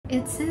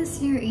It says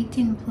here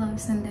 18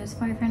 plus and there's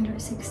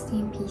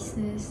 516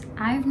 pieces.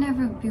 I've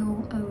never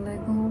built a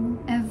Lego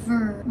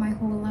ever my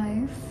whole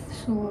life,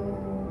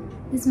 so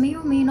this may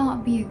or may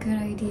not be a good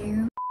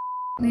idea.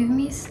 With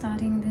me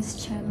starting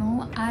this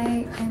channel,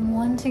 I am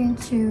wanting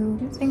to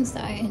do things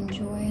that I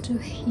enjoy to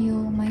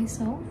heal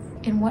myself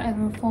in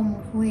whatever form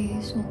of way.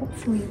 So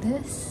hopefully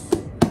this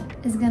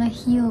is gonna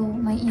heal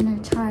my inner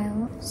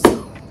child.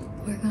 So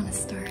we're gonna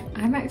start.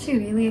 I'm actually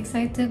really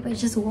excited, but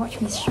just watch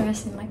me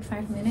stress in like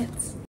 5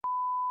 minutes.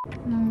 Oh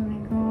my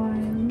god,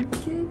 look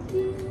at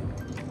this.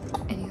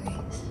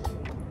 Anyways.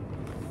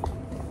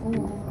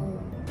 Oh.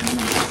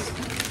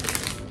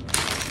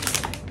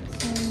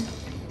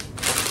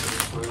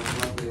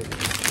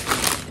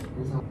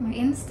 My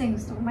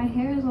instincts though. My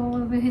hair is all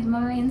over his.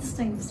 My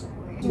instincts.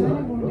 Do you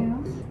wanna go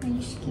down? Are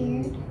you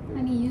scared?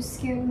 Honey, you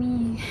scared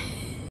me.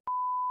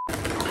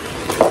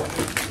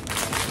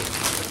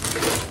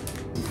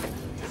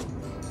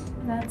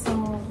 That's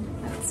all.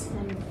 That's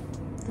from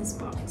this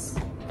box.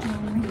 Oh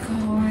my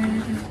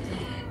god.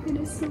 It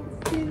is so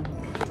big.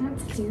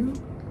 That's cute.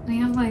 They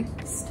have like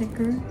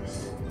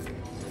stickers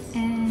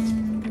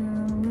and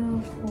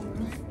little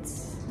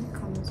forms that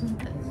comes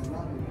with it.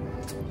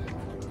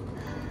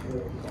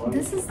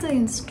 This is the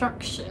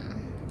instruction.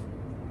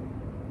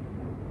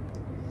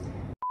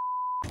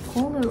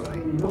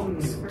 Polaroid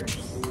box first.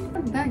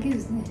 What bag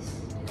is this?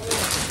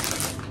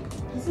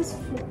 This is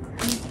for.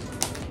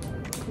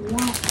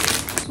 Wow.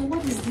 So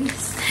what is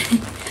this?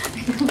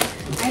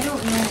 I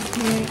don't know.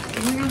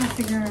 We're gonna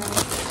figure it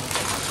out.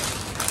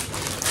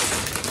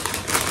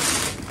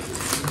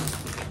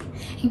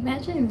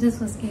 Imagine if this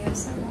was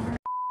ASMR.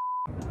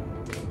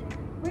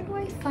 Where do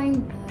I find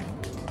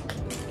that?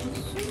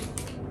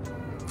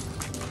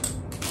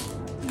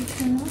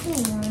 There's another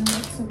one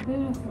that's a bit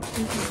of a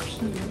bigger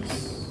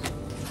piece.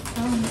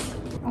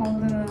 All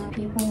the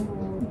people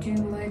who do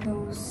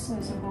Legos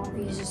as a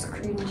hobby is just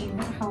cringing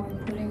at how I'm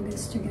putting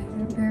this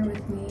together. Bear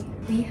with me.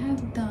 We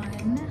have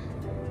done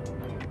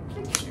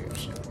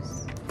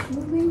pictures.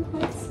 Moving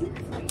quite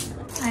swiftly.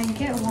 I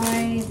get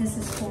why this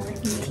is for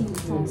 18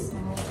 plus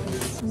now.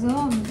 There's a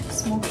lot of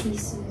small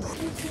pieces.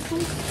 It's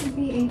supposed to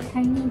be a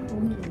tiny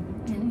blue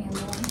and a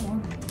long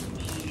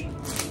orange.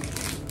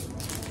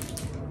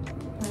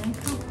 But I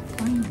can't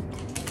find it.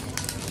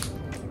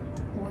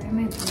 Where am I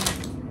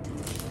blind?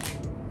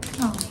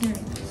 Oh, here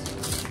it is.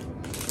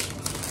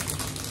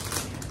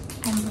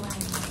 I'm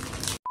blind.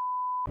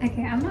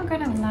 Okay, I'm not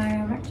gonna lie,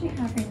 I'm actually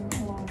having a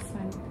lot of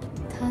fun.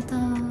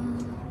 Ta-da!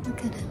 Look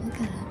at it, look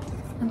at it.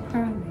 I'm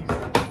proud of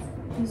myself.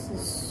 This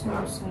is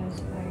so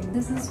satisfying.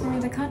 This is for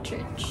the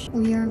cartridge.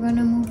 We are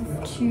gonna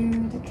move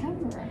to the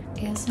camera.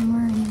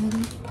 ASMR,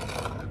 anybody?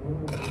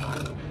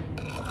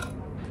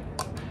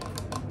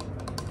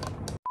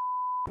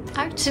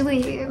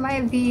 Actually, it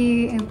might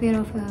be a bit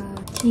of a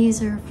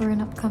teaser for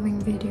an upcoming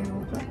video,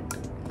 but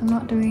I'm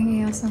not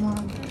doing ASMR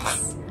on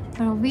this.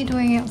 But I'll be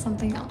doing it on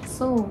something else.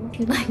 So if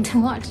you'd like to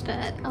watch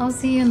that, I'll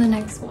see you in the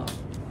next one.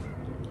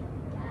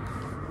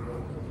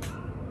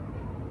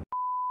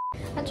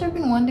 Actually, I've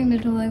been wanting to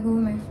do Lego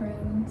with my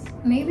friends.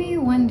 Maybe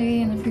one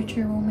day in the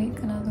future we'll make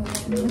another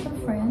one with a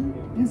friend,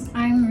 because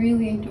I'm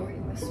really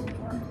enjoying this so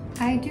far.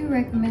 I do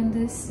recommend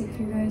this if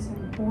you guys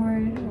are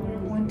bored or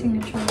wanting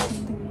to try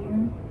something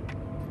new.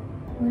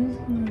 What is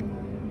going on?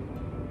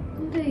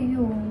 What are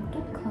you?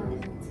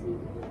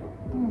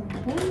 Oh,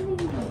 boy.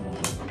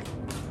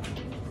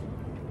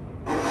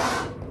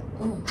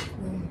 Oh,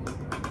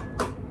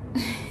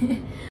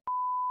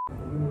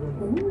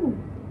 ooh,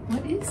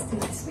 what is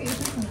this? Wait,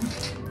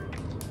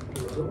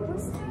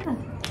 what's that?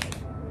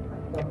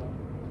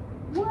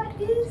 What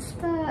is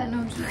that? No,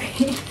 I'm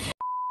sorry.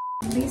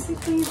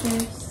 Basically,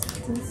 there's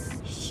this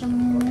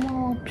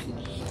small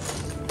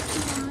piece.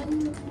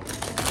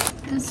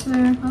 I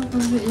swear, half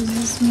of it is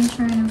just me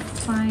trying to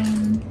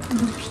find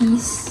the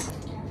piece.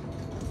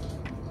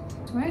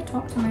 So when I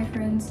talk to my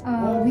friends,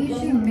 we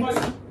usually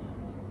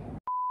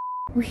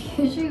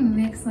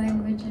mix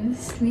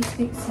languages. We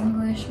speak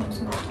English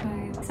most of the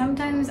time.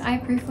 Sometimes I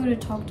prefer to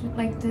talk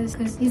like this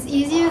because it's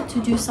easier to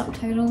do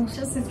subtitles,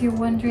 just if you're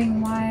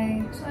wondering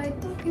why. So I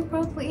talk in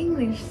proper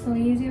English, so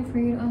easier for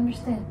you to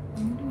understand.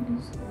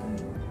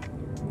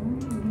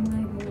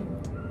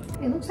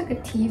 It looks like a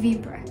TV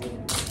bracket.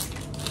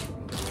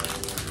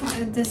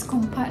 This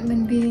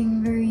compartment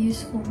being very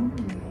useful.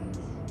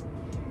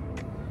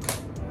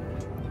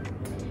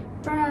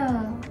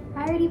 Bruh,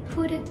 I already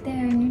put it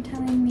there and you're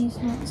telling me it's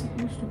not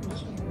supposed to be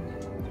here.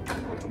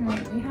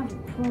 Right, we have a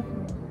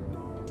problem.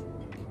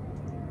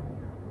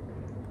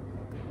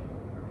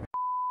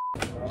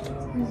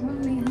 Here's what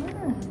we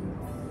have.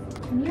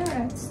 We are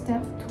at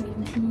step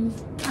 20.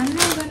 I'm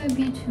not gonna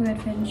be too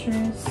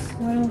adventurous.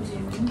 What I'll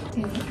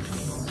do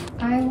is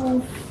I will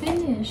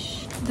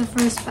finish the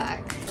first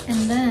bag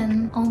and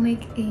then I'll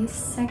make a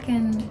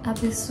second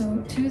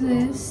episode to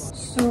this,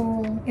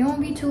 so it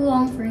won't be too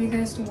long for you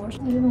guys to watch. I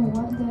don't know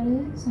what that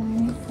is and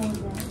I might fall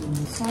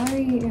that.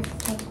 Sorry if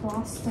the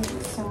plastic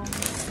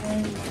sounds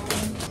very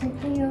loud. It's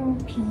like a little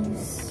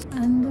piece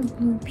and the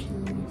blue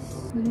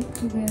piece. Put it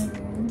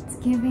together. It's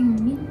giving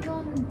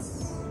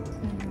minions.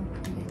 And I'll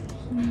put it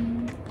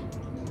here.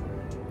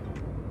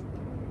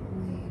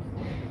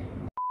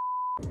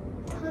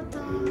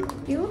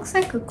 It looks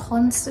like a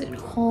concert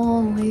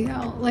hall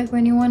layout, like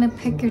when you want to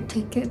pick your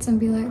tickets and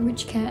be like,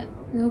 which cat?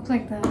 It looks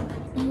like that.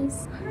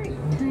 These heart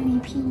tiny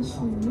pieces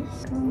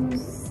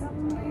goes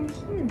somewhere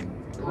here.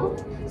 How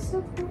am I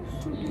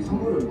supposed to do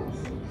this?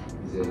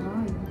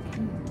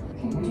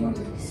 Can't do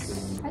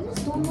this. I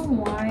just don't know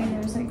why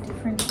there's like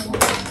different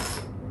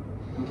things.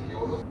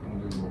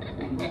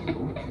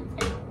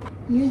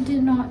 You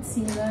did not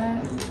see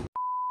that.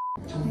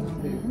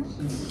 Like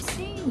that.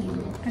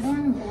 Same. I don't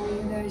want to bore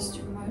you guys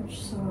too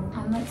much, so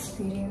I'm not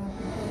speeding up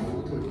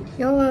a bit.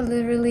 Y'all are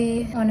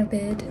literally on a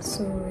bed,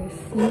 so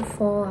if you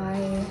fall,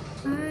 I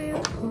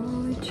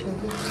apologize.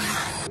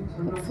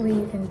 Hopefully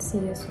you can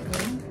see as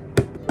well.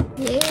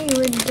 Yay,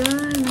 we're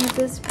done with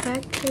this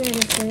packet.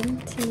 It's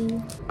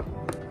empty.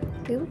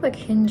 They look like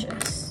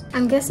hinges.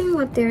 I'm guessing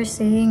what they're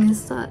saying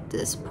is that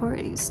this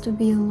part needs to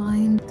be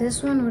aligned.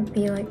 This one would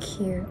be like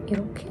here.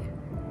 Okay.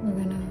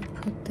 We're gonna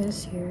put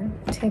this here.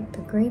 Take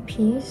the gray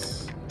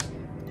piece,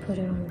 put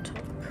it on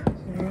top.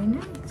 Very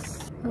nice.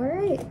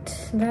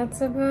 Alright, that's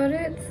about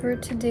it for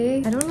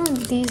today. I don't know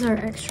if these are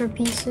extra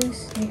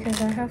pieces because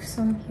I have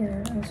some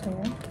here as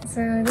well.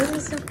 So this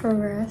is the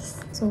progress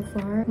so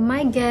far.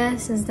 My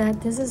guess is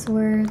that this is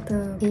where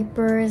the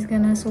paper is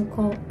gonna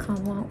so-called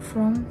come out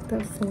from,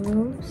 the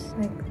photos,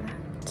 like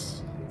that.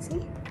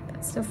 See?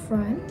 That's the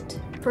front.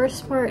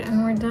 First part,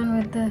 and we're done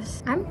with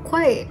this. I'm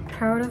quite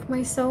proud of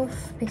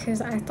myself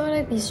because I thought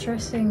I'd be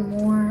stressing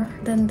more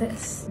than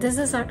this. This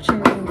is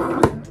actually really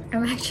fun.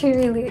 I'm actually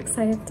really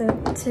excited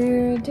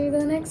to do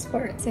the next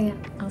part. So yeah,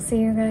 I'll see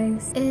you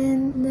guys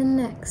in the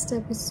next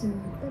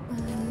episode. Bye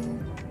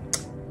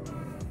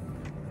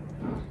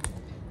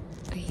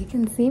bye. You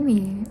can see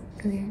me.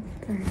 Okay,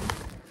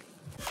 alright.